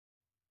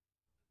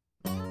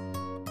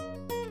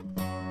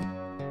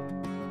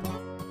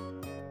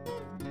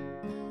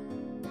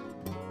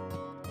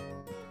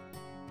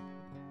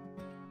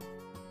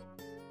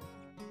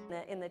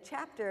in the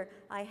chapter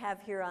I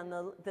have here on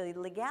the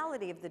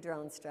legality of the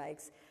drone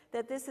strikes,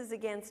 that this is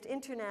against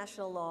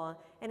international law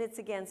and it's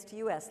against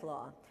US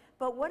law.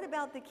 But what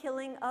about the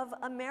killing of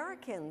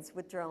Americans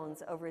with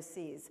drones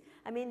overseas?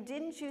 I mean,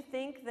 didn't you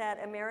think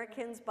that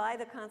Americans, by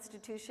the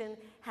Constitution,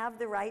 have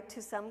the right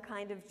to some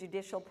kind of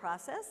judicial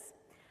process?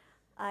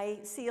 I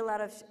see a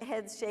lot of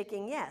heads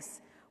shaking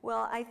yes.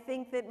 Well, I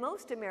think that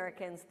most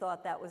Americans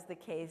thought that was the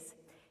case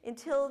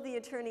until the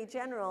Attorney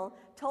General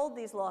told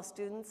these law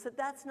students that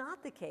that's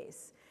not the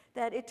case,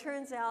 that it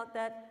turns out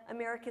that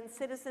American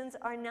citizens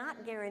are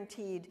not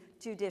guaranteed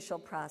judicial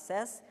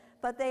process,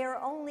 but they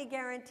are only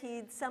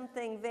guaranteed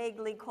something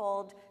vaguely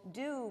called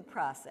due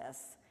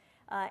process.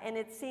 And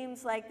it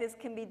seems like this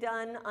can be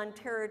done on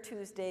Terror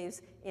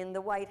Tuesdays in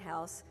the White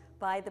House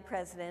by the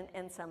president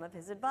and some of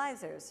his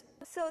advisors.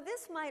 So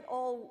this might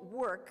all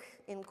work,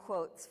 in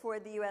quotes, for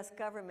the US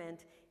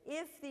government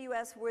if the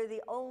US were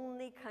the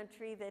only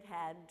country that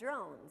had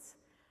drones.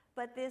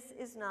 But this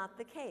is not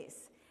the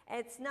case.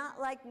 It's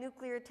not like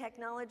nuclear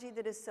technology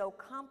that is so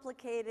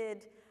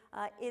complicated.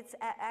 It's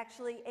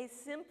actually a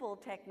simple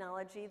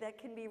technology that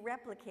can be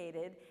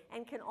replicated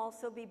and can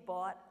also be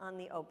bought on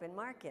the open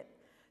market.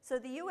 So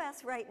the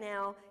US right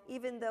now,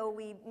 even though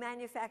we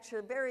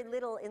manufacture very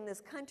little in this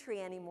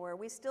country anymore,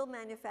 we still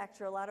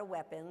manufacture a lot of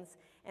weapons,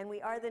 and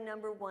we are the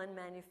 #1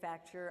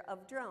 manufacturer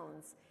of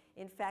drones.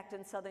 In fact,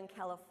 in Southern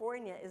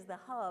California is the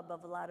hub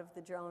of a lot of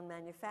the drone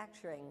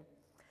manufacturing.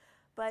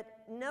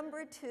 But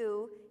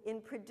 #2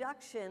 in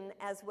production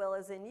as well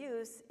as in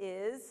use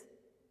is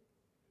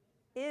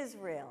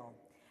Israel.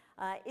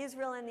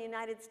 Israel and the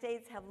United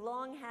States have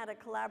long had a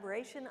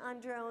collaboration on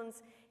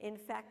drones. In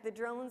fact, the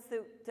drones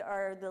that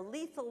are the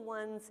lethal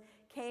ones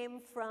came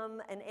from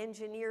an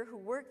engineer who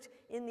worked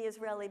in the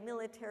Israeli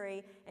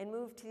military and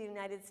moved to the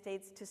United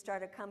States to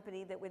start a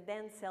company that would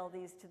then sell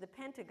these to the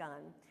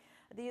Pentagon.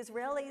 The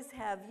Israelis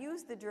have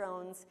used the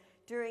drones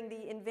during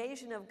the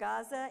invasion of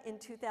Gaza in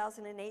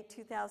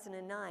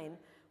 2008-2009,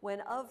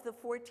 when of the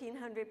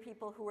 1,400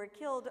 people who were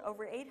killed,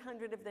 over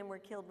 800 of them were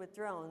killed with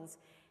drones.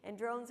 And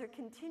drones are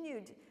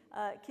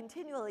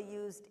continually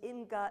used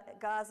in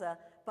Gaza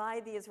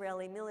by the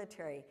Israeli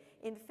military.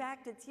 In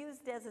fact, it's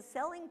used as a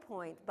selling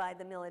point by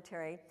the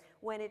military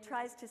when it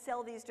tries to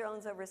sell these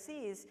drones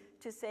overseas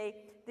to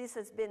say this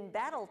has been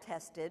battle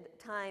tested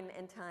time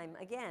and time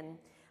again.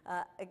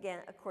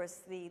 Again, of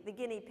course, the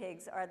guinea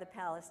pigs are the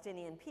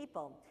Palestinian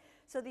people.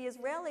 So the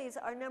Israelis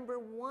are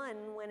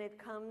 #1 when it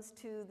comes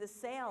to the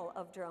sale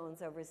of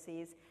drones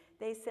overseas.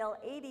 They sell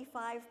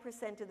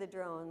 85% of the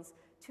drones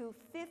to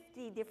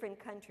 50 different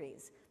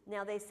countries.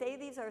 Now, they say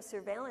these are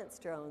surveillance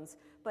drones,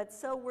 but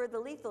so were the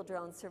lethal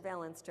drones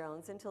surveillance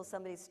drones until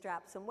somebody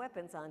strapped some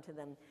weapons onto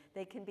them.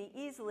 They can be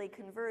easily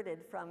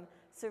converted from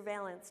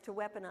surveillance to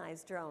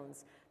weaponized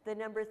drones. The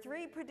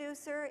 #3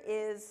 producer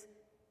is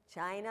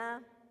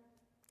China.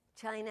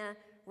 China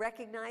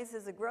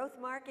recognizes a growth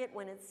market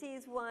when it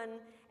sees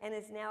one and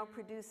is now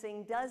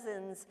producing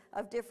dozens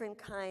of different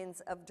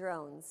kinds of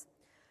drones.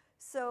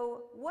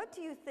 So what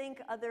do you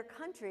think other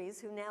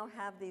countries who now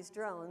have these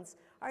drones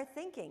are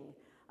thinking?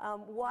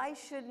 Why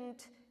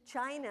shouldn't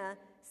China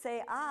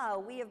say,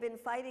 we have been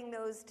fighting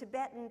those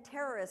Tibetan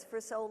terrorists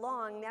for so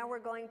long, now we're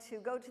going to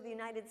go to the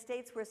United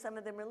States where some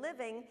of them are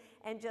living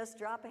and just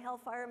drop a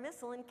Hellfire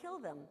missile and kill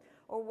them?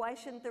 Or why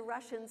shouldn't the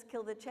Russians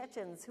kill the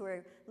Chechens who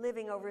are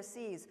living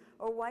overseas?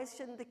 Or why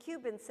shouldn't the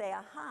Cubans say,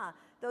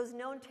 those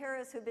known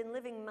terrorists who've been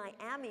living in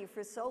Miami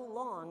for so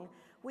long,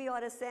 we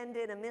ought to send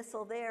in a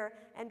missile there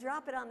and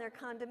drop it on their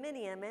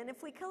condominium. And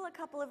if we kill a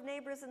couple of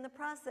neighbors in the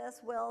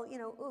process, well,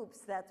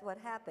 oops, that's what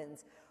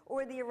happens.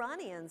 Or the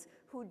Iranians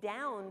who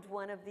downed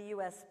one of the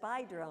US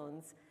spy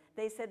drones.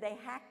 They said they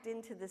hacked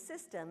into the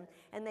system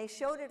and they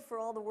showed it for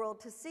all the world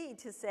to see,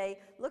 to say,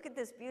 look at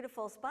this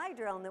beautiful spy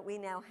drone that we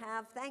now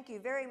have. Thank you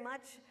very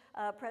much,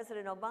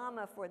 President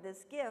Obama, for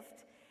this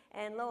gift.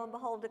 And lo and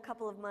behold, a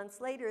couple of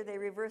months later, they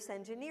reverse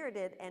engineered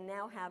it and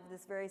now have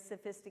this very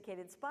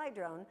sophisticated spy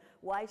drone.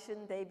 Why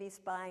shouldn't they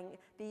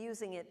be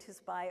using it to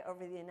spy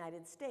over the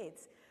United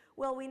States?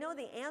 Well, we know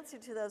the answer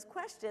to those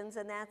questions,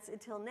 and that's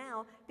until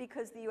now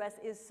because the US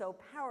is so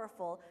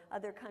powerful,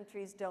 other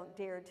countries don't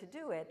dare to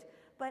do it.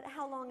 But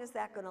how long is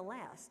that going to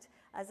last?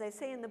 As I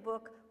say in the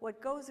book,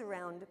 what goes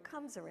around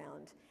comes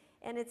around.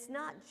 And it's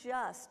not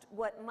just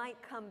what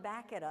might come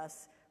back at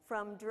us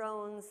from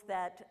drones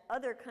that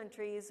other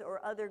countries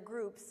or other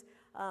groups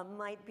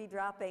might be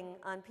dropping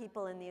on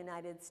people in the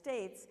United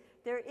States.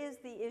 There is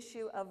the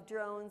issue of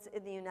drones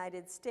in the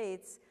United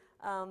States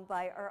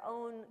by our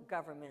own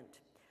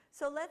government.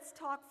 So let's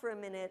talk for a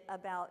minute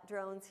about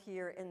drones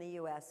here in the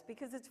US,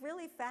 because it's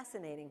really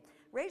fascinating.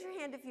 Raise your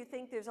hand if you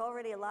think there's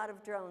already a lot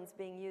of drones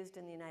being used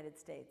in the United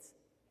States.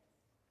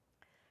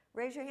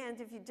 Raise your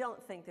hand if you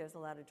don't think there's a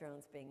lot of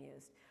drones being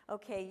used.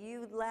 Okay,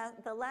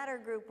 the latter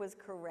group was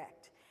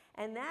correct.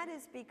 And that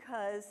is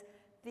because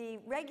the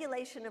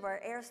regulation of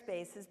our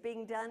airspace is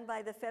being done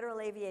by the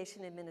Federal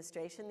Aviation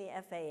Administration, the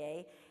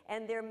FAA,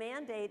 and their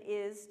mandate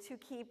is to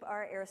keep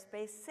our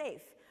airspace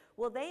safe.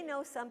 Well, they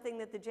know something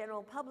that the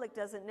general public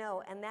doesn't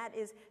know, and that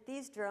is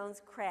these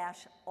drones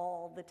crash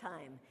all the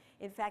time.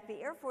 In fact,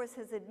 the Air Force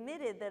has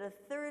admitted that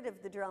 1/3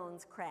 of the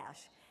drones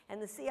crash,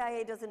 and the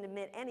CIA doesn't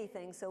admit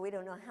anything, so we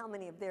don't know how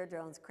many of their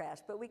drones crash,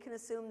 but we can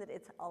assume that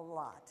it's a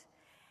lot.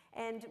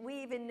 And we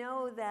even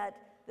know that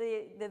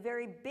the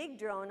very big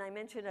drone, I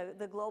mentioned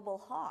the Global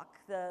Hawk,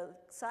 the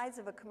size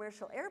of a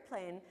commercial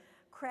airplane,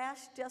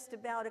 crashed just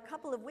about a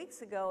couple of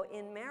weeks ago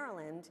in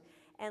Maryland,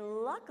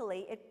 and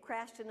luckily it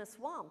crashed in a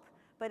swamp,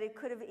 but it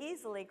could have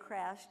easily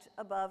crashed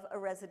above a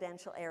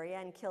residential area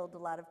and killed a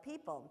lot of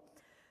people.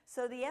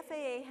 So the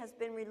FAA has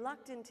been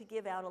reluctant to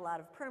give out a lot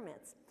of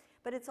permits,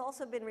 but it's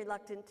also been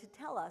reluctant to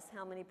tell us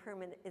how many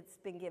permits it's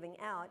been giving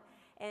out.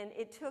 And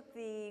it took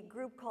the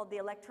group called the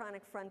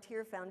Electronic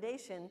Frontier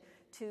Foundation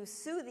to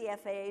sue the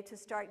FAA to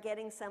start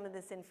getting some of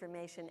this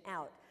information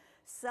out.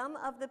 Some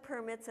of the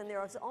permits, and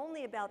there's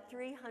only about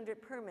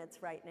 300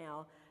 permits right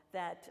now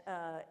that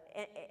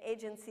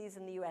agencies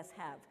in the US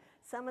have.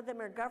 Some of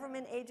them are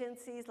government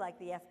agencies like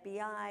the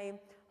FBI,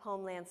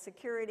 Homeland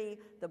Security.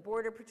 The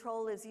Border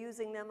Patrol is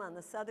using them on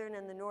the southern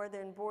and the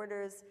northern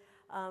borders.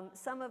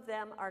 Some of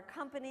them are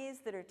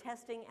companies that are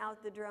testing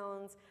out the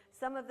drones.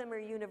 Some of them are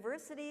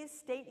universities,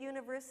 state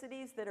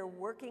universities that are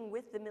working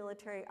with the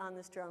military on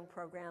this drone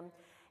program.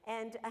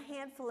 And a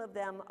handful of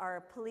them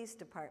are police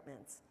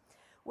departments.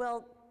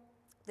 Well,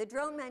 the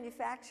drone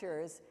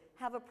manufacturers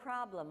have a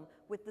problem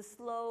with the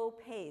slow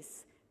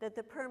pace that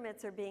the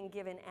permits are being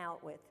given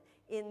out with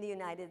in the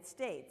United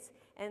States.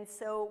 And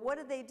so what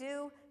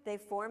do? They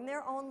form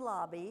their own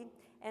lobby.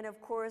 And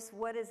of course,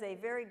 what does a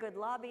very good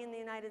lobby in the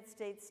United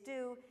States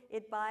do?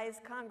 It buys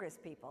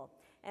congresspeople.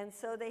 And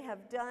so they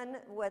have done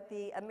what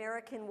the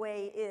American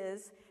way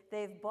is.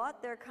 They've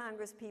bought their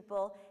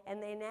congresspeople,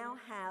 and they now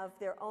have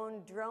their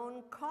own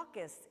drone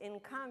caucus in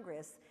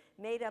Congress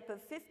made up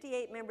of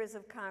 58 members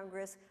of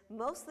Congress,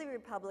 mostly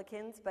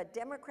Republicans, but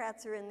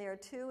Democrats are in there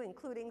too,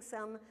 including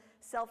some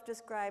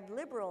self-described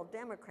liberal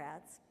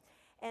Democrats.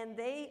 And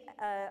they,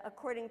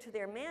 according to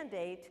their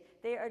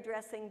mandate, they are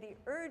addressing the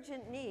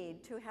urgent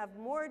need to have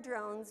more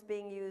drones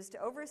being used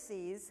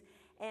overseas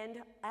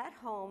and at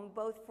home,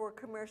 both for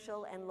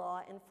commercial and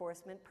law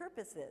enforcement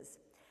purposes.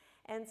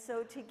 And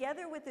so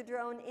together with the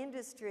drone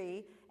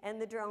industry and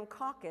the drone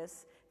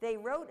caucus, they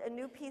wrote a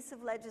new piece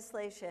of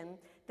legislation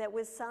that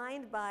was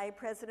signed by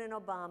President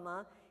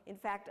Obama, in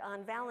fact,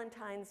 on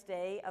Valentine's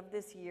Day of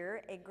this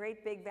year, a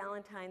great big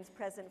Valentine's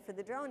present for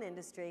the drone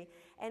industry.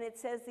 And it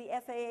says the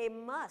FAA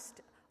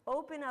must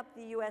open up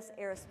the US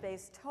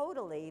airspace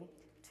totally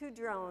to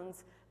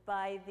drones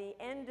by the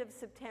end of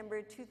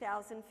September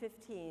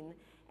 2015,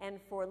 and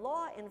for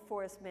law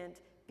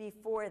enforcement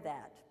before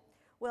that.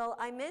 Well,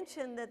 I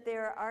mentioned that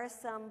there are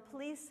some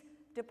police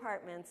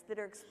departments that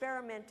are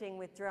experimenting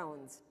with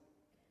drones.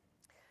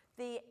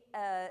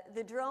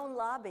 The drone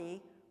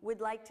lobby would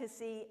like to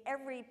see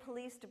every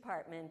police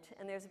department,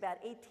 and there's about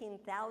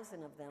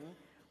 18,000 of them,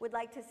 would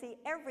like to see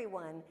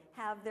everyone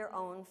have their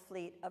own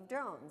fleet of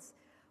drones.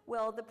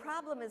 Well, the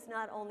problem is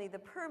not only the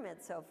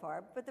permit so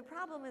far, but the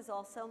problem is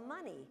also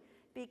money,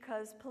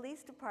 because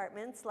police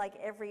departments, like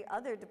every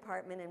other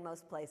department in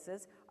most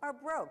places, are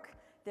broke.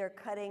 They're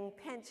cutting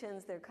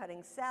pensions, they're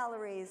cutting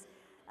salaries,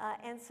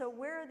 and so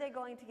where are they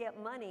going to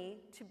get money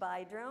to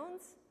buy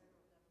drones?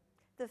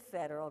 The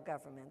federal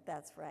government,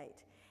 that's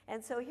right.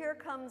 And so here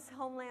comes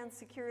Homeland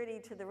Security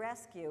to the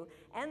rescue,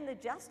 and the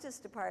Justice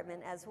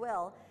Department as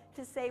well,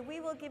 to say, we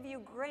will give you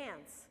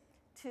grants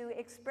to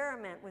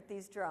experiment with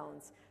these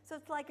drones. So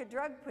it's like a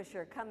drug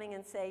pusher coming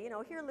and say, you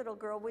know, here, little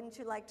girl, wouldn't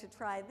you like to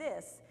try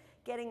this?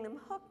 Getting them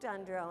hooked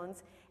on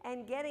drones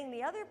and getting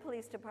the other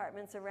police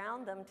departments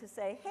around them to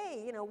say,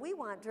 hey, you know, we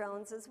want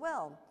drones as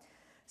well.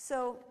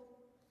 So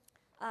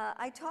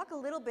I talk a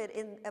little bit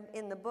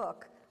in the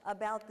book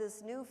about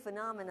this new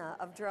phenomena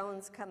of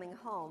drones coming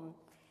home.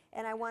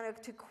 And I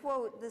wanted to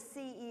quote the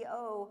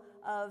CEO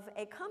of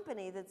a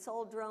company that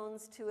sold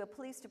drones to a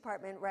police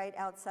department right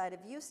outside of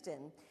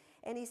Houston.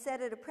 And he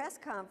said at a press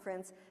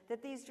conference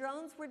that these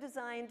drones were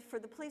designed for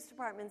the police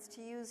departments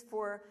to use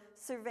for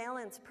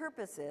surveillance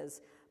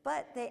purposes,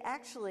 but they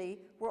actually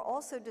were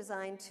also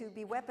designed to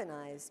be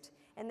weaponized.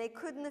 And they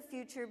could in the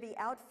future be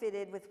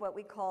outfitted with what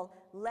we call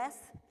less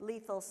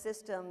lethal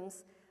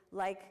systems,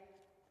 like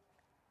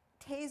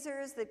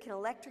tasers that can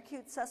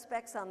electrocute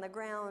suspects on the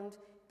ground,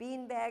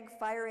 beanbag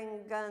firing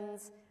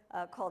guns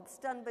called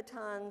stun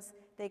batons.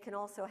 They can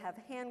also have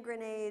hand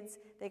grenades.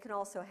 They can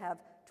also have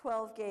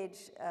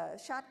 12-gauge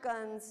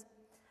shotguns.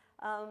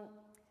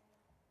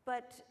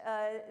 But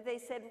they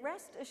said,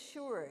 rest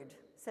assured,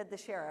 said the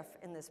sheriff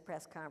in this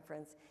press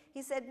conference.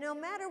 He said, no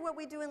matter what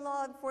we do in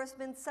law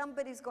enforcement,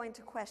 somebody's going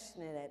to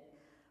question it.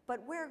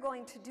 But we're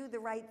going to do the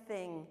right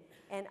thing,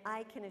 and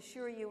I can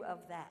assure you of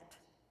that.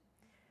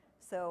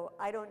 So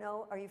I don't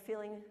know, are you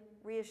feeling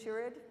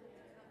reassured?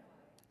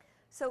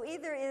 So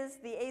either is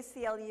the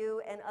ACLU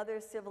and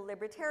other civil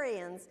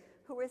libertarians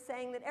who are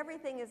saying that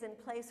everything is in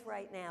place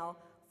right now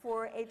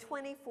for a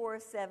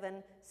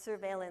 24/7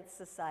 surveillance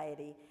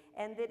society.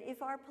 And that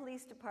if our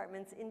police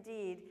departments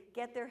indeed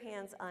get their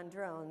hands on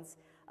drones,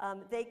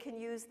 they can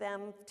use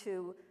them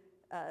to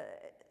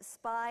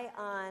spy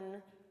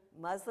on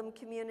Muslim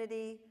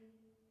community,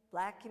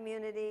 Black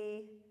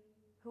community,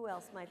 who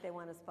else might they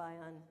want to spy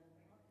on?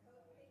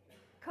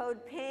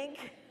 Code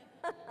Pink,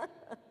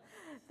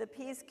 the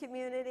peace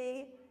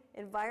community,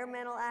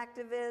 environmental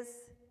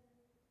activists,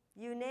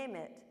 you name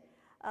it.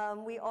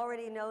 We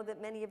already know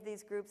that many of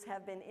these groups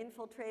have been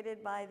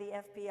infiltrated by the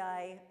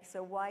FBI,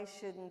 so why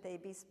shouldn't they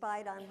be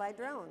spied on by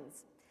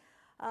drones?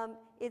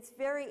 It's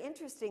very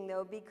interesting,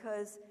 though,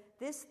 because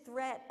this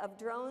threat of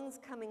drones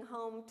coming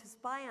home to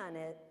spy on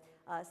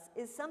us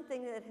is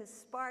something that has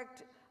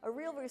sparked a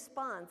real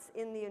response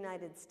in the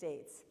United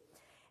States.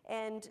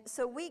 And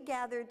so we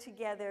gathered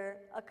together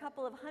a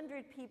couple of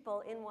hundred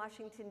people in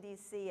Washington,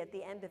 D.C. at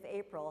the end of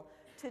April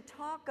to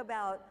talk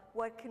about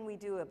what can we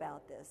do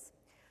about this.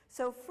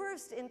 So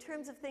first, in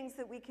terms of things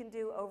that we can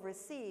do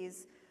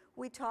overseas,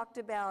 we talked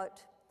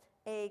about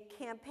a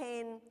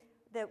campaign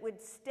that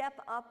would step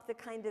up the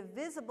kind of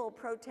visible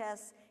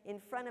protests in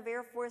front of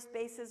Air Force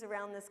bases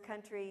around this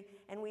country,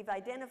 and we've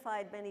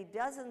identified many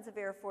dozens of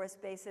Air Force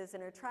bases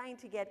and are trying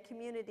to get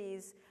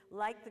communities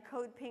like the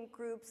Code Pink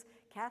groups,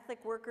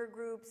 Catholic worker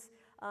groups,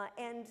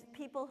 and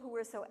people who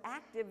were so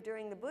active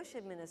during the Bush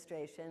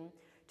administration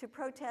to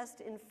protest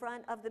in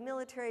front of the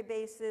military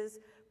bases,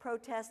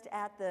 protest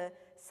at the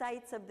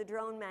sites of the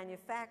drone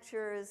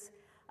manufacturers,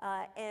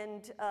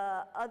 and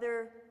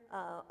other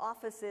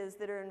offices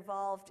that are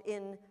involved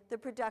in the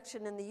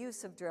production and the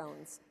use of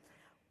drones.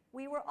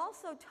 We were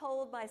also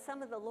told by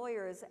some of the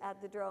lawyers at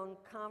the drone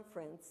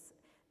conference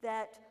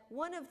that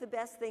one of the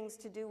best things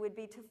to do would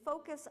be to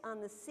focus on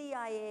the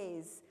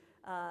CIA's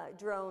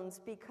drones,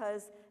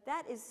 because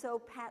that is so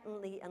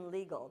patently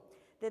illegal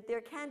that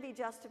there can be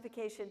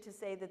justification to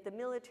say that the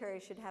military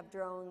should have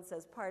drones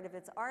as part of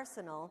its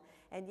arsenal,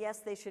 and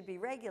yes, they should be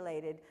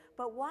regulated,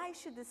 but why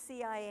should the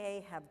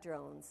CIA have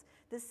drones?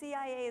 The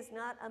CIA is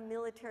not a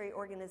military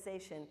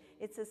organization,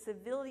 it's a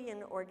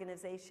civilian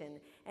organization,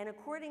 and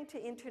according to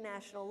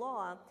international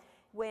law,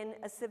 when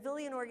a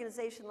civilian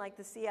organization like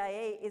the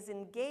CIA is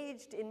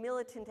engaged in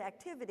militant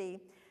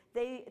activity,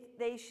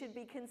 they should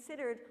be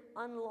considered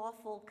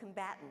unlawful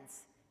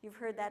combatants. You've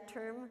heard that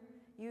term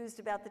used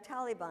about the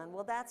Taliban.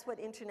 Well, that's what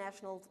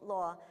international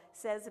law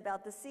says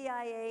about the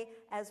CIA,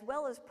 as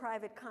well as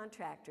private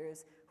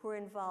contractors who are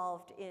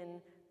involved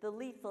in the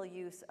lethal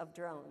use of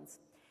drones.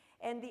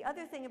 And the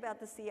other thing about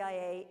the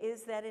CIA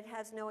is that it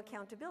has no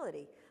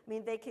accountability. I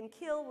mean, they can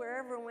kill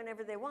wherever and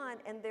whenever they want,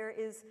 and there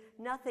is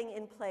nothing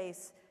in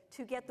place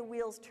to get the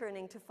wheels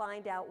turning to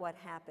find out what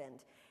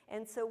happened.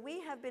 And so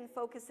we have been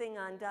focusing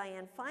on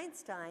Dianne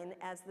Feinstein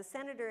as the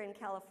senator in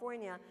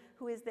California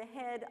who is the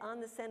head on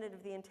the Senate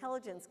of the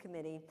Intelligence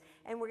Committee.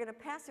 And we're going to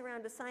pass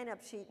around a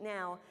sign-up sheet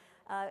now.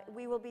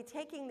 We will be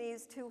taking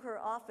these to her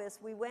office.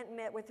 We went and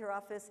met with her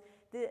office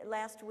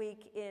last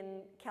week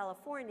in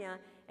California,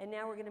 and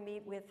now we're going to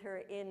meet with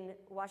her in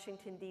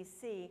Washington,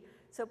 D.C.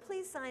 So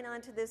please sign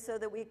on to this so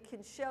that we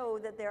can show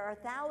that there are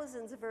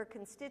thousands of her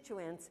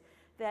constituents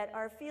that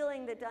are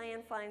feeling that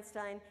Dianne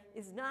Feinstein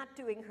is not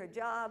doing her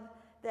job,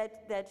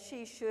 that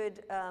she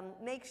should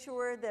make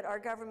sure that our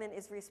government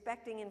is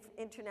respecting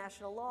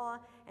international law,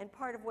 and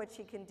part of what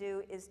she can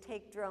do is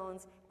take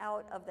drones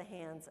out of the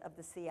hands of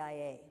the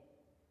CIA.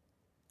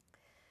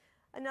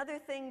 Another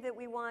thing that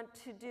we want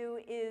to do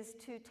is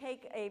to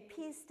take a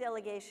peace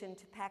delegation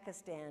to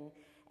Pakistan.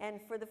 And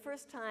for the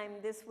first time,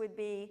 this would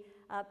be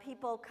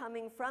people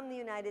coming from the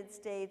United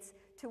States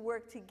to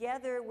work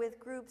together with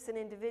groups and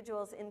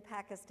individuals in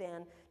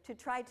Pakistan to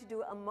try to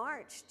do a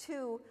march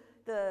to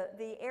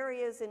the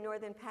areas in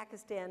northern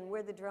Pakistan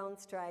where the drone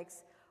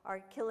strikes are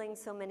killing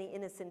so many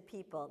innocent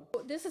people.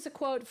 This is a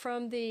quote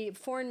from the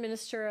foreign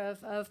minister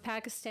of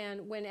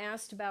Pakistan when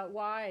asked about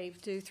why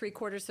do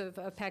 3/4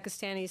 of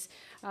Pakistanis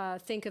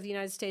think of the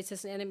United States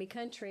as an enemy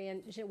country,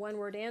 and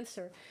one-word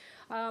answer.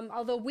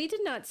 Although we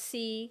did not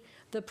see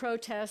the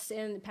protests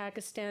in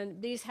Pakistan,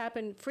 these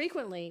happen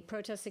frequently,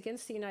 protests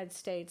against the United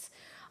States,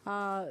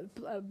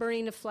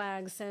 burning of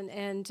flags,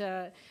 and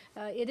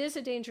it is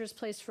a dangerous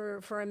place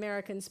for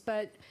Americans,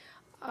 but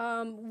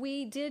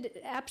we did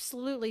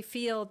absolutely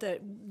feel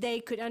that they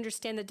could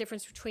understand the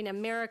difference between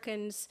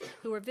Americans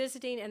who were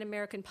visiting and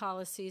American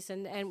policies,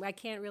 and I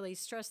can't really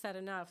stress that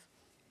enough.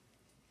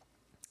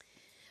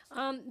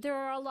 There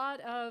are a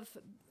lot of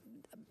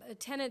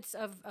tenets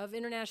of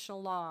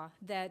international law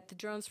that the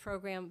drones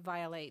program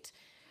violate.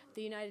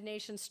 The United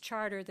Nations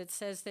Charter that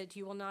says that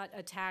you will not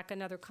attack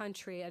another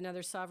country,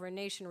 another sovereign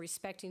nation,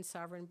 respecting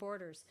sovereign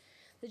borders.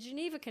 The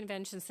Geneva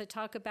Conventions that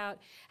talk about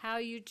how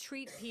you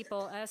treat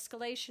people,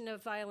 escalation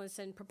of violence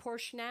and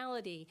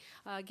proportionality,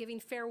 giving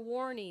fair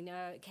warning,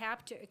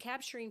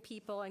 capturing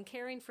people and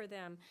caring for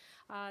them,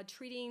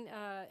 treating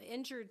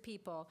injured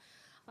people.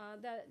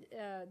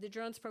 the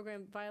drones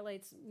program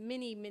violates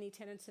many, many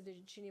tenets of the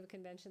Geneva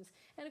Conventions.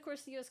 And of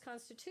course, the U.S.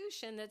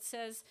 Constitution that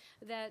says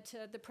that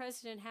the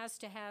president has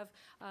to have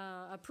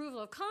approval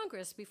of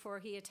Congress before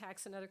he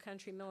attacks another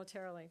country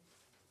militarily.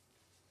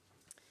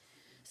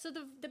 So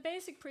the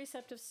basic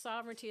precept of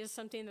sovereignty is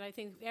something that I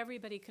think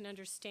everybody can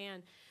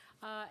understand.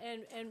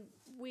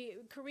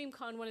 Kareem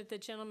Khan, one of the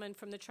gentlemen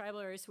from the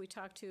tribal areas we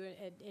talked to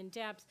in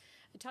depth,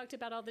 talked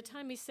about all the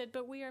time. He said,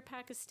 but we are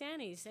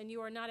Pakistanis, and you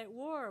are not at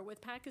war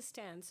with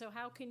Pakistan, so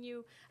how can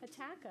you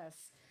attack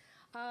us?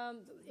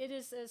 It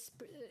is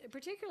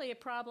particularly a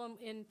problem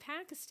in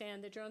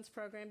Pakistan, the drones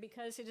program,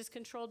 because it is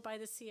controlled by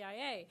the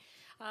CIA.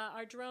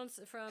 Our drones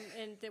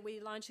that we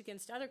launch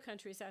against other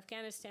countries,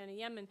 Afghanistan and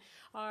Yemen,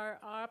 are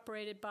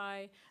operated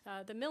by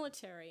the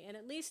military. And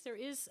at least there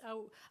is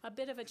a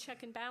bit of a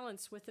check and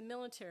balance with the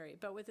military.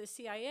 But with the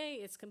CIA,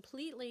 it's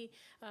completely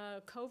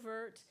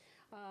covert.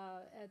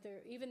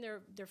 Even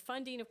their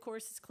funding, of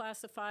course, is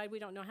classified. We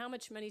don't know how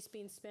much money is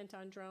being spent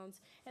on drones,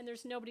 and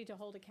there's nobody to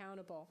hold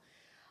accountable.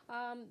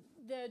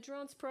 The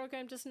drones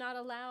program does not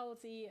allow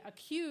the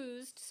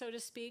accused, so to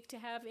speak, to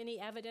have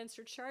any evidence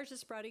or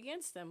charges brought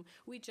against them.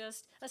 We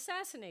just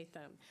assassinate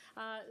them.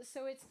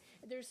 So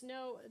there's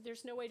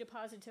no way to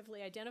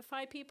positively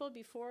identify people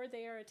before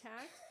they are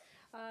attacked.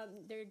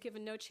 They're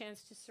given no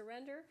chance to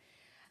surrender.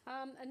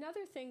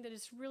 Another thing that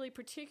is really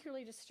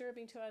particularly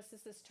disturbing to us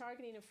is this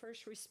targeting of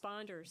first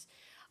responders.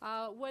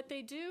 What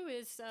they do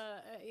is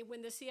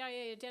when the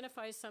CIA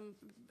identifies some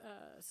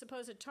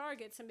supposed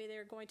target, somebody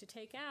they're going to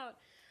take out,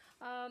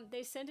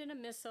 they send in a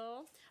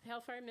missile, a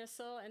Hellfire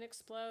missile, and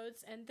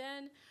explodes, and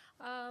then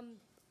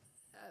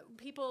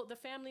the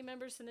family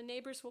members and the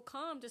neighbors will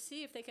come to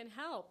see if they can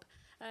help,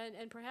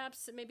 and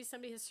perhaps maybe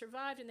somebody has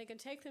survived and they can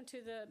take them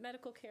to the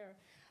medical care.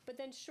 But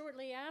then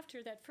shortly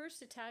after that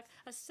first attack,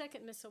 a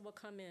second missile will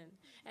come in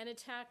and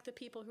attack the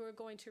people who are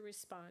going to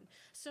respond.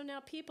 So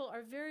now people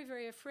are very,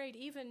 very afraid.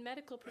 Even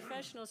medical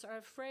professionals are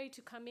afraid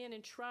to come in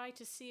and try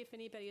to see if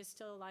anybody is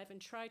still alive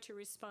and try to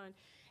respond.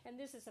 And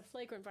this is a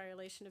flagrant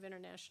violation of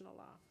international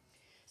law.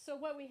 So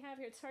what we have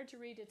here, it's hard to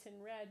read, it's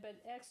in red,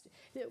 but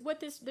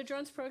the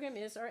drones program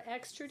are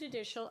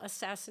extrajudicial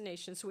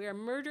assassinations. We are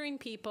murdering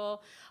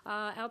people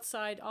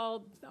outside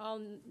all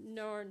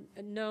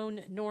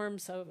known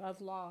norms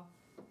of law.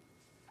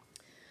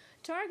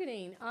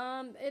 Targeting,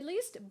 at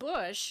least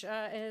Bush,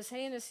 as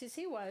heinous as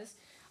he was,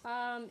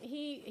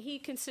 he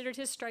considered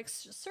his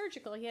strikes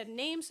surgical. He had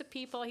names of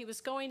people. He was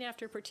going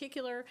after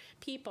particular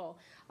people.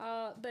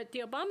 But the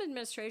Obama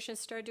administration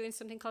started doing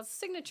something called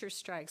signature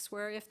strikes,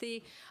 where if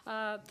the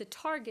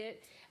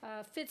target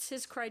fits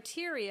his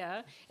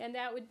criteria, and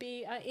that would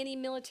be any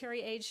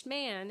military-aged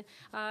man,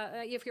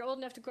 if you're old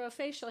enough to grow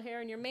facial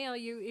hair and you're male,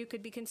 you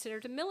could be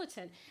considered a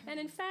militant. And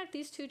in fact,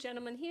 these two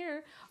gentlemen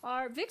here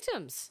are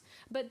victims,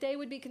 but they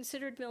would be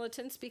considered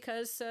militants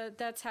because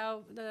that's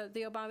how the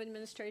Obama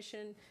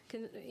administration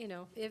can.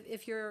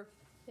 If you're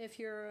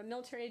a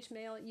military-aged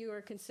male, you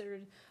are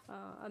considered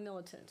a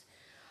militant.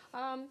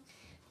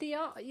 The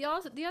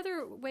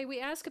other way we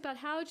ask about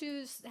how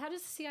does the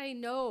CIA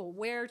know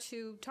where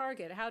to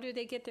target? How do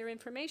they get their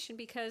information?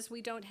 Because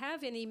we don't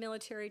have any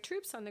military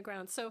troops on the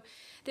ground. So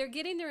they're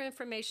getting their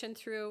information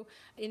through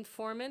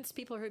informants,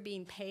 people who are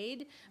being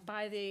paid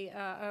by the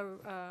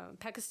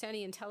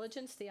Pakistani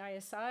intelligence, the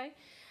ISI.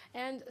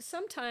 And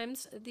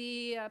sometimes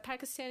the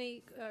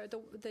Pakistani,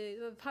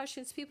 the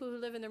Pashtuns people who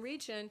live in the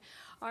region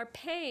are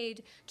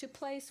paid to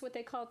place what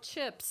they call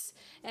chips.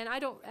 And I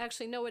don't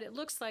actually know what it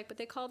looks like, but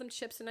they call them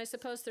chips. And I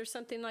suppose there's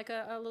something like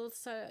a little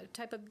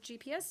type of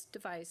GPS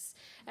device.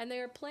 And they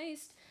are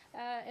placed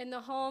in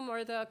the home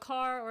or the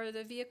car or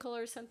the vehicle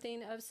or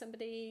something of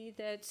somebody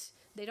that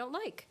they don't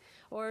like,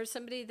 or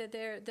somebody that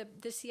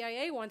the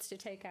CIA wants to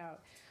take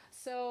out.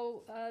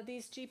 So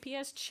these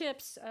GPS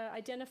chips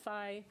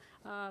identify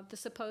the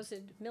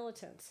supposed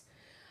militants.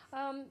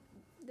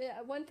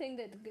 One thing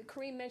that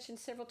Kareem mentioned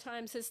several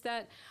times is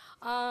that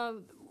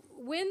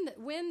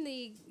when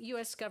the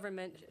U.S.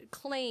 government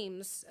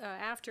claims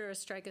after a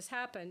strike has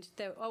happened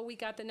that, oh, we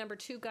got the number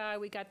 2 guy,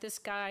 we got this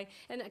guy,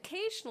 and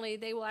occasionally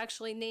they will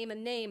actually name a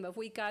name of,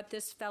 we got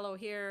this fellow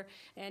here,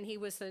 and he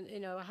was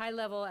a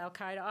high-level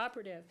al-Qaeda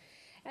operative.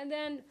 And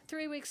then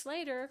 3 weeks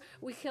later,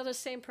 we kill the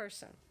same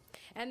person.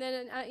 And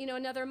then,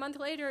 another month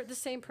later, the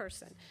same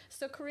person.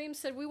 So Kareem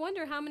said, we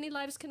wonder how many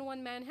lives can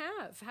one man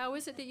have? How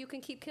is it that you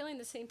can keep killing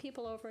the same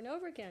people over and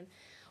over again?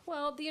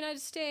 Well, the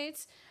United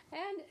States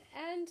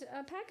and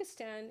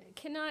Pakistan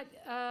cannot,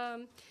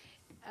 I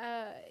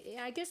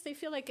guess they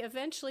feel like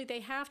eventually they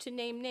have to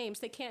name names.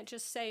 They can't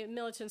just say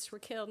militants were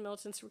killed,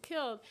 militants were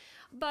killed.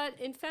 But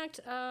in fact,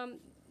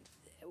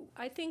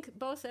 I think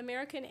both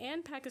American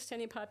and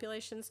Pakistani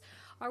populations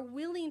are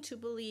willing to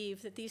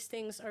believe that these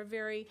things are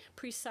very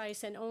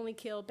precise and only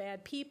kill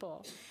bad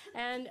people.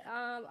 And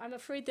I'm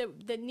afraid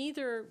that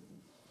neither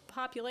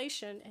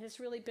population has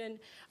really been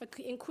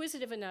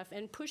inquisitive enough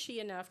and pushy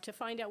enough to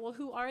find out, well,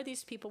 who are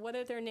these people? What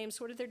are their names?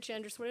 What are their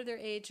genders? What are their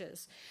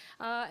ages?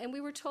 And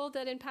we were told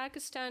that in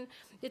Pakistan,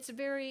 it's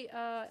very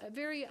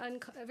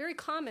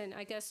common,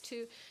 I guess,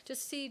 to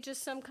see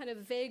just some kind of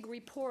vague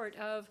report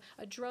of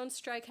a drone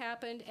strike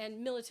happened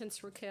and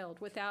militants were killed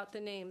without the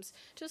names.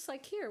 Just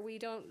like here, we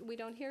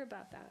don't hear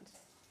about that.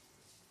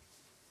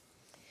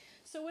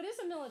 So what is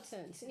a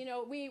militant? You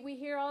know, we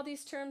hear all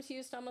these terms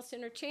used almost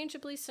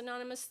interchangeably,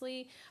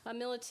 synonymously, a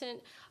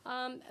militant.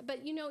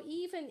 But, you know,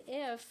 even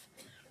if,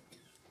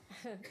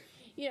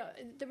 you know,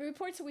 the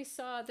reports that we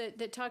saw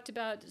that talked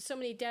about so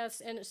many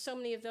deaths, and so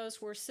many of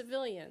those were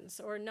civilians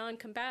or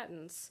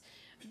non-combatants.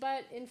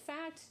 But, in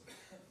fact,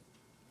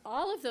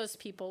 all of those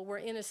people were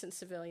innocent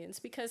civilians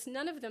because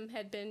none of them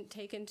had been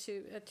taken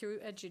through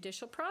a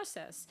judicial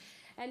process.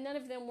 And none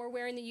of them were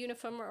wearing the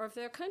uniform of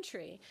their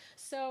country.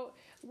 So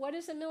what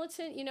is a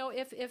militant? You know,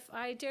 if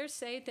I dare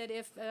say that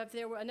if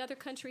there were another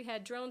country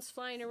had drones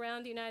flying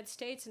around the United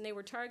States and they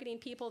were targeting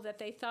people that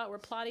they thought were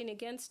plotting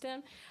against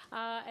them,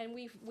 and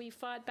we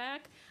fought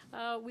back,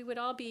 we would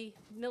all be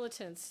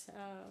militants.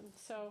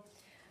 So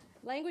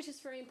language is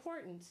very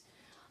important.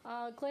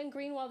 Glenn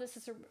Greenwald, this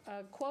is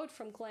a quote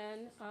from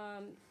Glenn.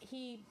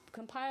 He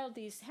compiled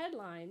these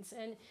headlines,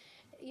 and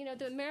you know,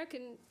 the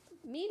American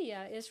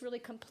media is really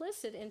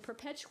complicit in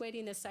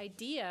perpetuating this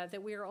idea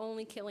that we are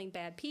only killing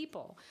bad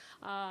people.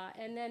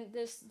 And then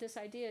this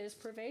idea is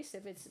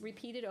pervasive. It's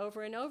repeated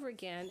over and over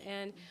again.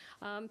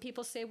 And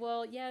people say,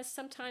 well, yes,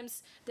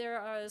 sometimes there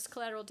is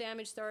collateral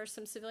damage. There are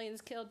some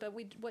civilians killed, but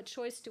what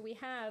choice do we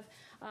have?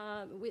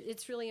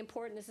 It's really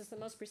important. This is the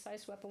most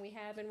precise weapon we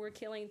have, and we're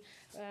killing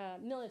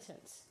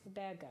militants, the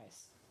bad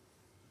guys.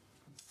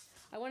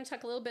 I want to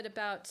talk a little bit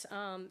about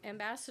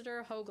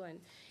Ambassador Hoagland.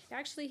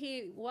 Actually,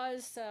 he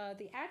was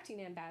the acting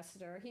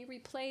ambassador. He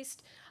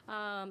replaced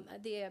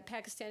the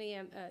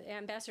Pakistani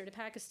ambassador to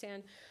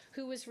Pakistan,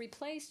 who was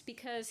replaced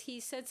because he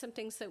said some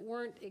things that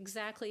weren't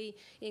exactly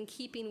in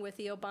keeping with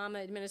the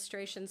Obama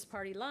administration's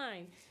party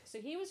line. So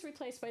he was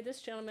replaced by this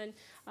gentleman,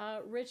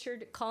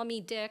 Richard, call me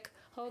Dick,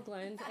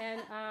 Hoagland,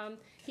 and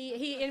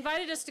he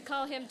invited us to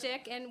call him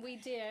Dick, and we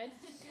did.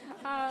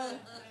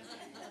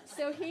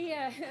 So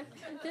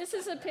this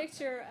is a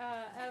picture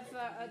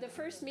of the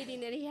first meeting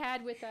that he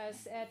had with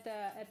us at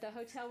the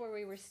hotel where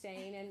we were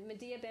staying, and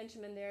Medea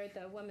Benjamin there,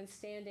 the woman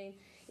standing,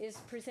 is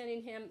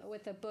presenting him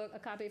with a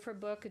copy of her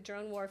book,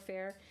 Drone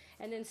Warfare,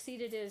 and then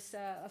seated is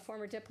a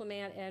former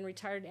diplomat and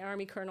retired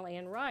Army Colonel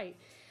Ann Wright.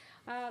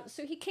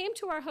 So he came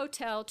to our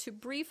hotel to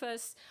brief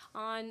us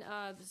on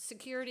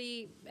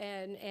security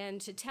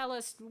and to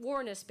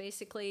warn us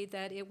basically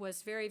that it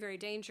was very, very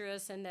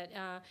dangerous, and that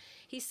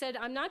he said,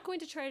 I'm not going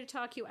to try to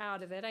talk you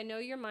out of it. I know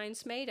your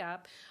mind's made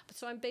up,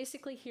 so I'm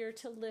basically here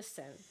to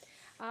listen.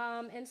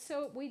 And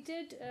so we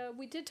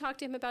did talk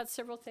to him about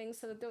several things.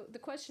 So the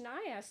question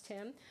I asked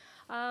him,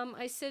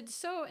 I said,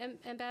 so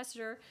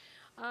Ambassador,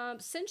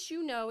 since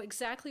you know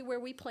exactly where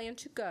we plan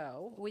to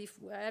go, we've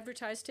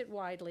advertised it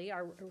widely,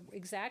 our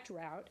exact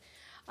route,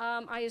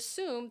 I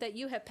assume that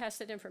you have passed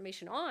that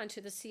information on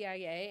to the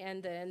CIA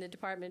and the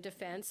Department of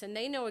Defense, and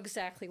they know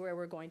exactly where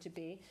we're going to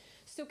be.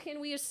 So can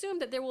we assume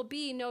that there will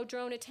be no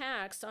drone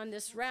attacks on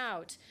this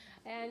route?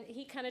 And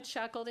he kind of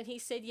chuckled, and he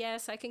said,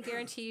 yes, I can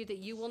guarantee you that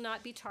you will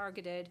not be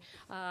targeted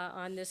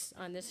on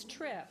this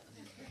trip.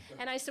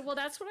 And I said, well,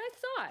 that's what I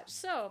thought.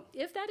 So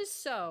if that is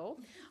so,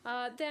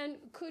 then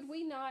could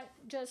we not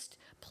just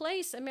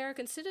place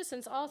American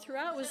citizens all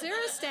throughout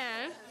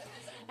Waziristan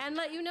and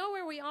let you know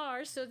where we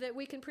are so that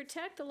we can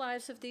protect the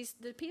lives of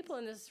the people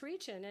in this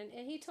region?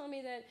 And he told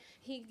me that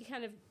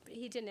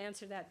he didn't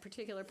answer that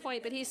particular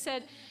point, but he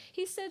said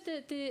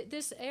that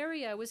this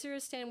area,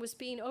 Waziristan, was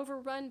being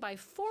overrun by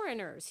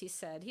foreigners, he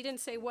said. He didn't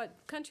say what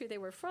country they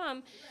were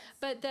from,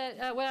 but that,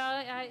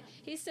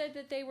 he said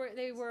that they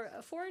were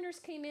foreigners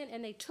came in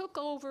and they took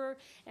over,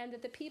 and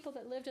that the people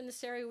that lived in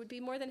this area would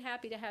be more than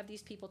happy to have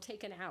these people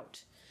taken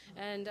out,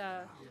 and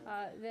that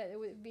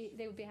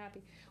they would be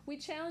happy. We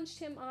challenged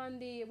him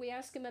we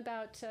asked him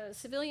about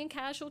civilian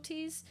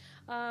casualties.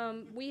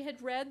 We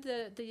had read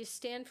the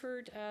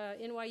Stanford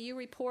NYU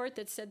report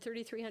that said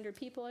 3,300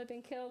 people had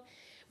been killed.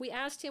 We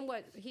asked him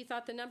what he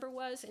thought the number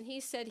was, and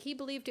he said he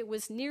believed it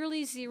was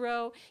nearly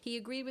zero. He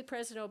agreed with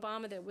President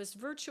Obama that it was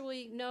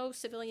virtually no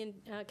civilian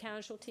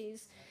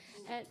casualties.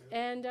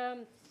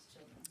 And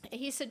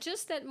he said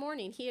just that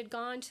morning he had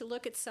gone to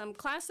look at some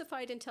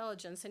classified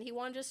intelligence, and he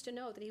wanted us to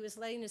know that he was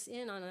letting us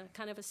in on a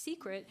kind of a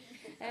secret.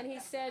 And he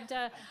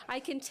said, I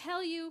can't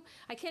tell you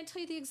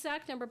the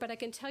exact number, but I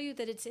can tell you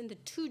that it's in the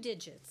 2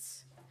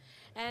 digits.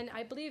 And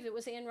I believe it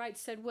was Ann Wright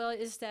said, well,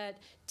 is that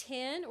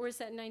 10 or is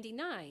that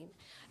 99?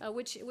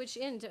 Which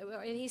end?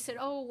 And he said,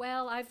 oh,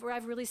 well, I've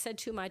really said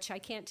too much. I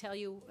can't tell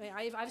you.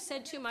 I've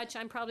said too much.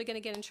 I'm probably going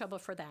to get in trouble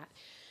for that.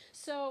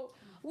 So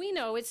we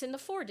know it's in the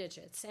 4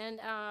 digits. And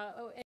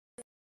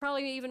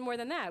probably even more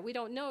than that. We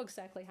don't know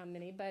exactly how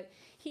many, but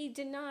he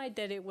denied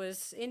that it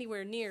was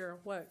anywhere near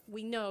what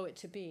we know it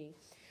to be.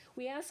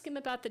 We asked him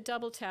about the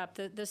double tap,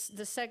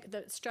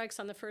 the strikes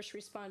on the first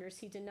responders.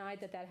 He denied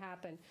that that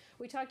happened.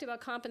 We talked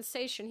about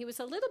compensation. He was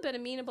a little bit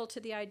amenable to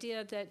the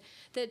idea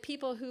that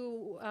people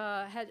who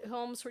had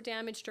homes were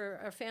damaged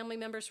or family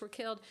members were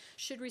killed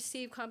should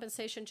receive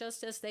compensation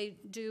just as they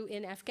do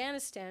in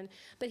Afghanistan.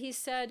 But he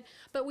said,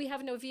 but we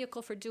have no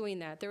vehicle for doing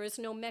that. There is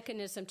no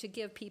mechanism to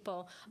give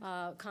people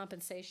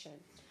compensation.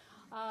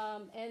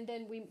 And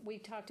then we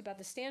talked about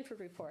the Stanford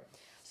report.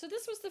 So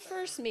this was the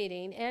first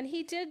meeting, and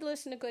he did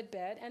listen a good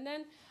bit. And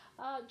then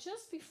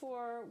just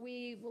before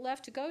we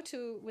left to go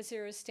to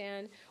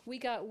Waziristan, we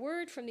got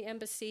word from the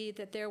embassy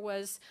that there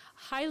was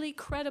highly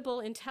credible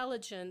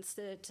intelligence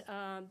that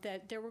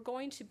there were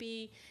going to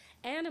be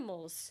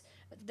animals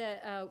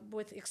that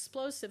with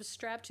explosives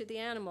strapped to the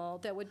animal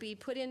that would be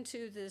put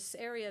into this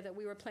area that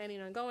we were planning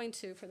on going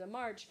to for the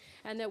march,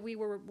 and that we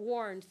were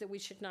warned that we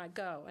should not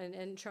go,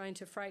 and trying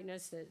to frighten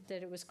us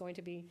that it was going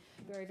to be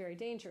very, very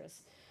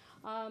dangerous.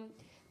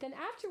 Then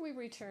after we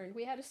returned,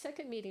 we had a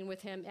second meeting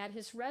with him at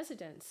his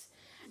residence.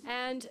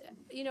 And,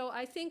 you know,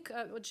 I think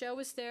Joe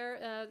was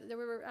there. There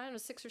were, I don't know,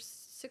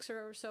 six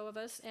or so of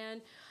us. And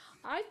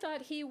I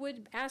thought he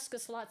would ask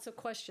us lots of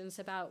questions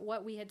about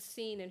what we had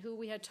seen and who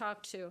we had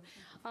talked to.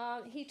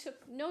 He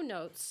took no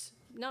notes,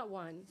 not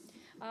one.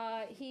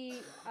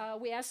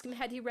 We asked him,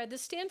 had he read the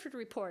Stanford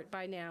report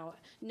by now?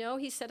 No,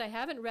 he said, I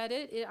haven't read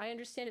it. I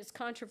understand it's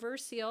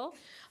controversial,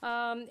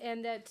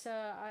 and that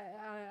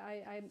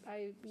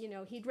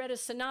he'd read a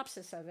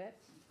synopsis of it.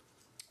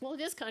 Well,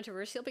 it is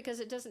controversial because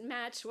it doesn't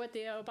match what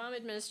the Obama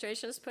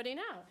administration is putting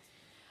out.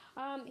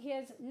 He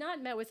has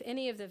not met with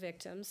any of the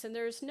victims, and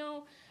there's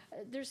no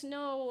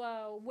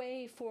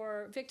way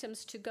for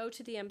victims to go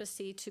to the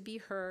embassy to be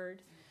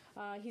heard.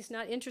 He's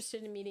not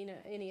interested in meeting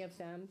any of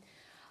them.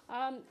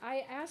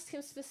 I asked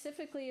him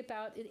specifically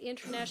about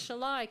international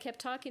law. I kept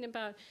talking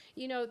about,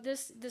 you know,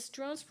 this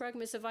drones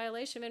program is a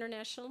violation of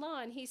international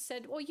law. And he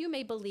said, well, you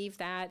may believe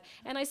that.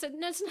 And I said,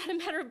 no, it's not a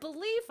matter of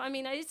belief. I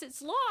mean,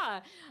 it's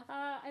law.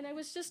 And I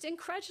was just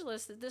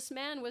incredulous that this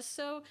man was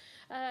so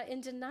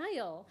in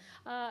denial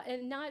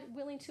and not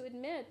willing to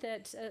admit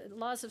that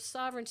laws of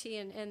sovereignty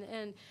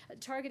and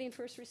targeting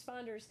first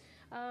responders,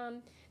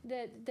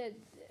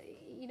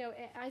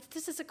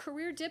 this is a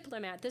career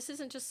diplomat. This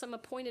isn't just some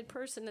appointed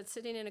person that's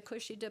sitting in a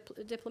cushy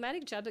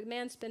diplomatic job. The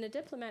man's been a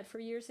diplomat for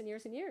years and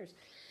years and years.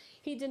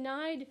 He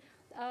denied,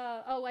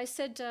 I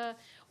said,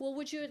 well,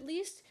 would you at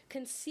least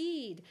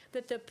concede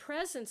that the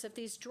presence of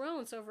these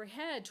drones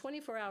overhead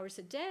 24 hours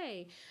a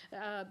day,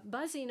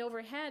 buzzing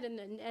overhead,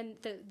 and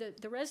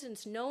the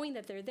residents knowing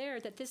that they're there,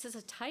 that this is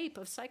a type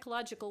of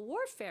psychological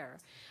warfare?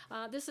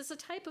 This is a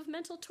type of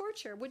mental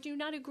torture. Would you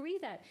not agree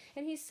that?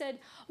 And he said,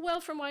 well,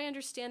 from what I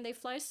understand, they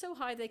fly so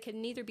high they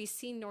can neither be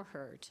seen nor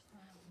heard.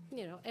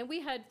 You know, and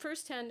we had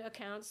firsthand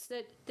accounts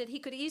that he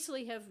could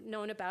easily have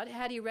known about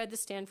had he read the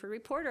Stanford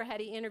report or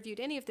had he interviewed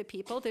any of the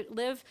people that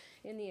live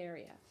in the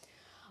area.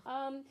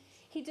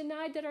 He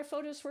denied that our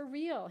photos were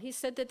real. He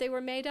said that they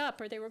were made up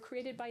or they were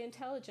created by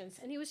intelligence,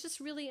 and he was just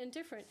really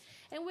indifferent.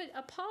 And what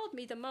appalled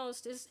me the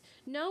most is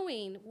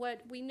knowing what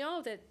we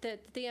know, that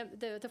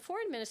the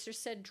foreign minister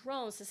said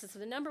drones, this is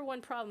the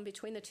 #1 problem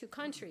between the two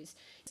countries.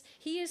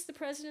 He is the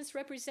president's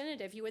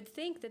representative. You would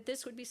think that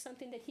this would be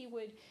something that he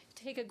would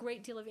take a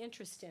great deal of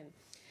interest in.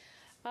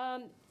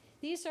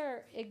 These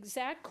are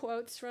exact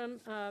quotes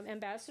from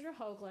Ambassador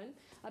Hoagland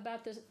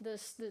about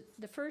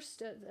the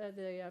first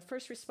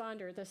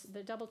responder,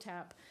 the double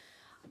tap.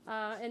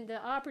 And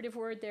the operative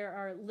word there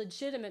are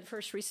legitimate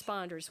first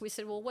responders. We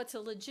said, well, what's a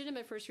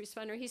legitimate first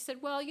responder? He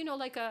said, well, you know,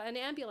 like an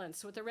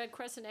ambulance, with a Red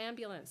Crescent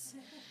ambulance.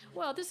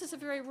 Well, this is a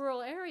very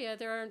rural area.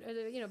 There are,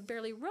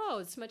 barely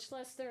roads, much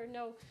less there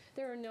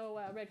are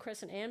no Red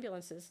Crescent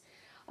ambulances.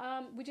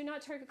 We do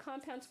not target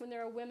compounds when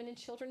there are women and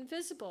children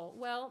visible.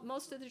 Well,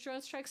 most of the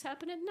drone strikes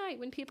happen at night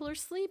when people are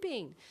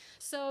sleeping.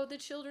 So the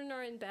children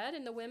are in bed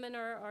and the women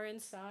are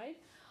inside.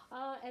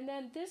 And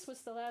then this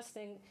was the last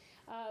thing.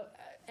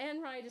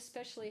 Ann Wright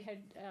especially had,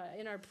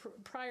 in our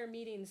prior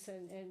meetings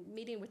and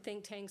meeting with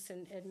think tanks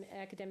and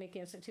academic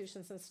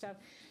institutions and stuff,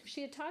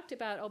 she had talked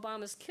about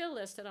Obama's kill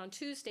list, that on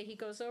Tuesday he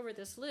goes over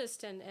this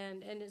list and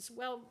it's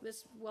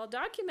well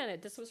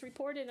documented. This was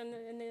reported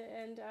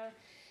and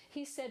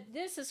he said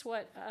this is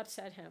what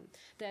upset him,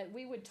 that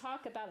we would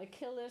talk about a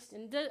kill list,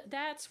 and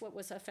that's what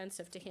was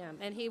offensive to him.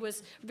 And he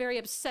was very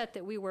upset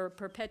that we were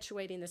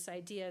perpetuating this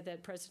idea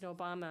that President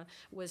Obama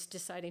was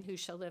deciding who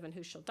shall live and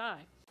who shall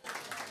die.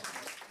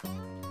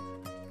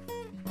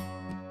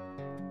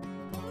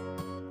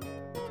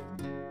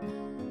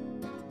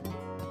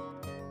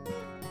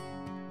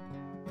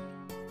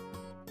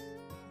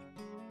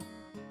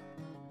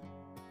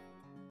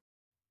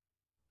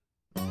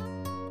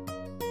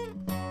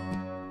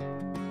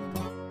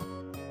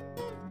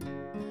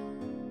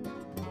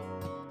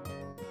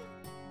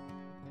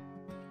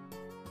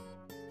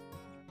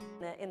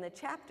 In the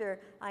chapter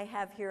I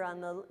have here on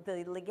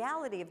the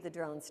legality of the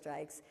drone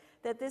strikes,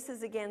 that this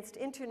is against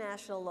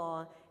international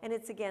law and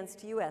it's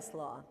against U.S.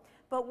 law.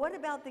 But what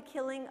about the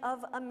killing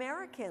of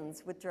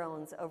Americans with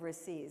drones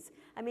overseas?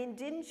 I mean,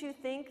 didn't you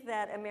think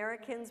that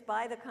Americans,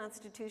 by the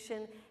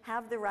Constitution,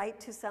 have the right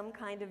to some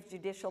kind of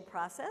judicial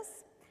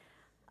process?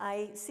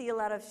 I see a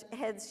lot of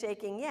heads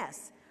shaking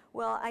yes.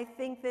 Well, I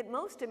think that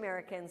most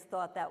Americans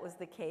thought that was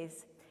the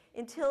case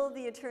until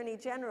the Attorney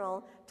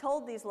General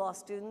told these law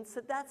students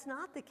that that's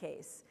not the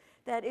case,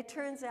 that it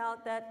turns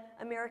out that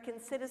American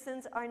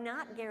citizens are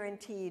not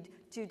guaranteed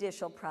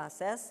judicial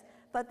process,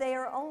 but they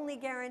are only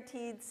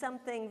guaranteed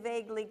something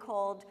vaguely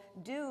called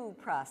due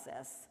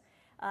process.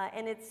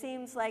 And it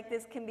seems like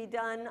this can be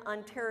done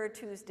on Terror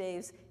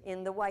Tuesdays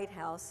in the White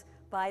House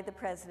by the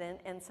president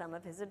and some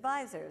of his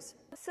advisors.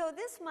 So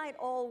this might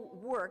all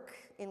work,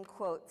 in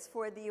quotes,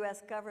 for the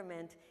US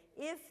government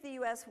if the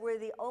US were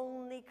the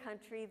only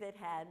country that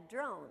had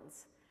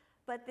drones.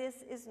 But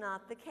this is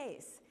not the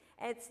case.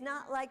 It's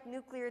not like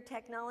nuclear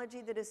technology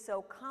that is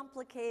so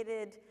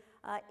complicated.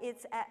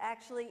 It's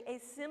actually a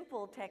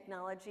simple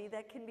technology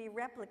that can be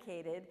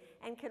replicated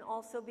and can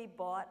also be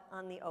bought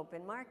on the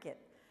open market.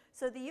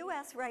 So the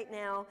US right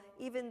now,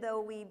 even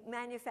though we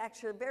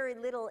manufacture very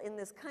little in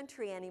this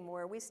country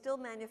anymore, we still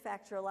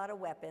manufacture a lot of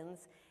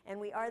weapons, and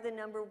we are the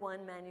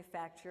 #1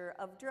 manufacturer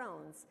of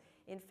drones.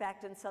 In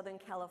fact, in Southern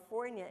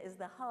California is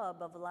the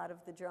hub of a lot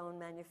of the drone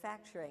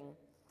manufacturing.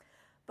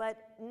 But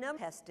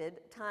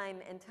tested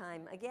time and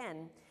time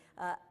again.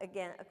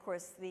 Again, of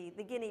course, the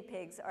guinea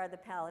pigs are the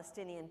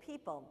Palestinian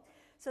people.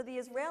 So the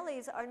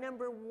Israelis are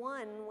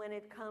 #1 when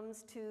it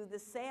comes to the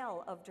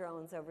sale of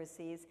drones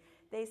overseas.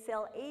 They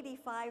sell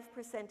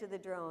 85% of the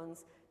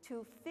drones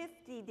to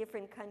 50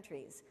 different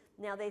countries.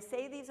 Now, they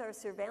say these are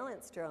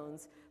surveillance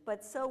drones,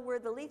 but so were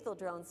the lethal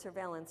drones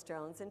surveillance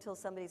drones until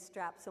somebody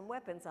strapped some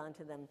weapons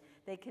onto them.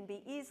 They can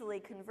be easily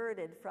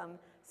converted from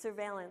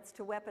surveillance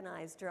to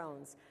weaponized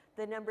drones.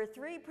 The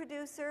 #3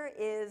 producer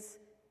is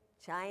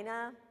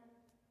China.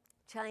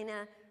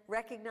 China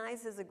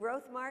recognizes a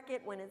growth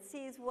market when it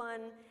sees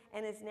one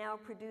and is now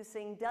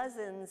producing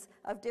dozens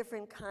of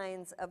different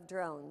kinds of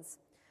drones.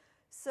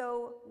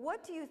 So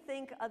what do you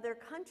think other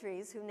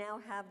countries who now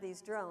have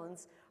these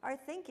drones are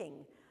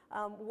thinking?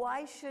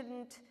 Why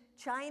shouldn't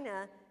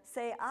China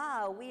say,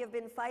 we have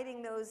been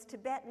fighting those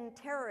Tibetan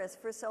terrorists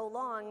for so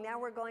long, now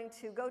we're going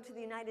to go to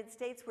the United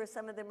States where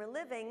some of them are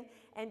living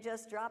and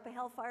just drop a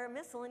Hellfire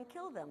missile and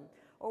kill them?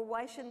 Or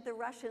why shouldn't the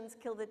Russians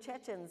kill the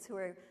Chechens who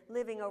are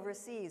living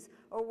overseas?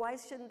 Or why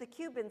shouldn't the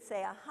Cubans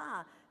say,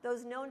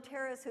 those known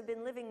terrorists who've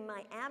been living in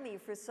Miami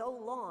for so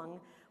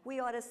long, we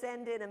ought to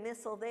send in a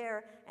missile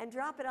there and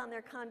drop it on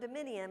their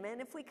condominium. And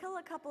if we kill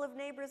a couple of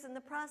neighbors in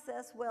the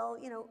process, well,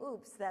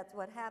 oops, that's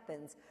what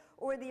happens.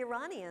 Or the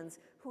Iranians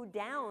who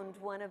downed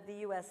one of the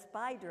US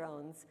spy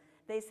drones.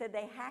 They said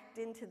they hacked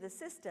into the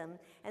system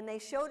and they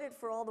showed it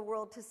for all the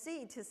world to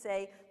see, to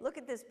say, look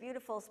at this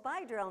beautiful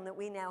spy drone that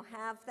we now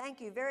have. Thank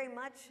you very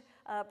much,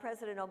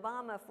 President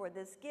Obama, for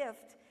this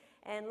gift.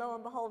 And lo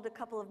and behold, a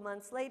couple of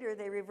months later,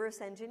 they reverse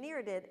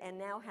engineered it and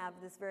now have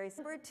this very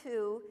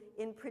 #2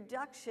 in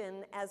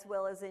production as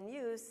well as in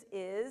use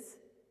is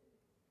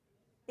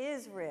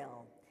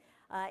Israel.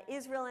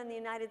 Israel and the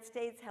United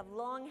States have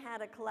long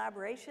had a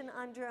collaboration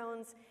on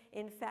drones.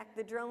 In fact,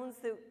 the drones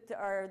that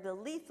are the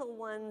lethal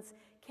ones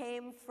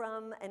came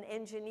from an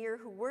engineer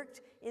who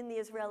worked in the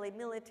Israeli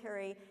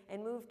military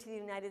and moved to the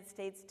United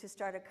States to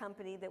start a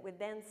company that would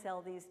then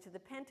sell these to the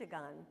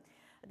Pentagon.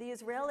 The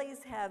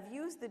Israelis have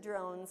used the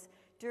drones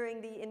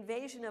during the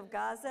invasion of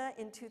Gaza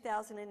in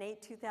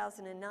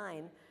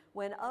 2008-2009,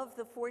 when of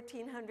the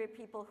 1,400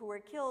 people who were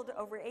killed,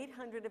 over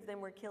 800 of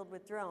them were killed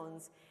with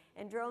drones.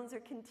 And drones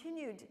are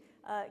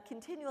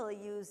continually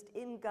used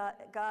in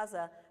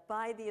Gaza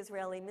by the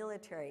Israeli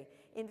military.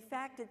 In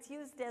fact, it's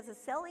used as a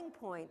selling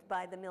point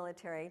by the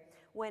military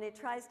when it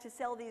tries to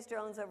sell these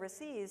drones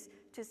overseas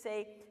to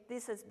say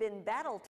this has been battle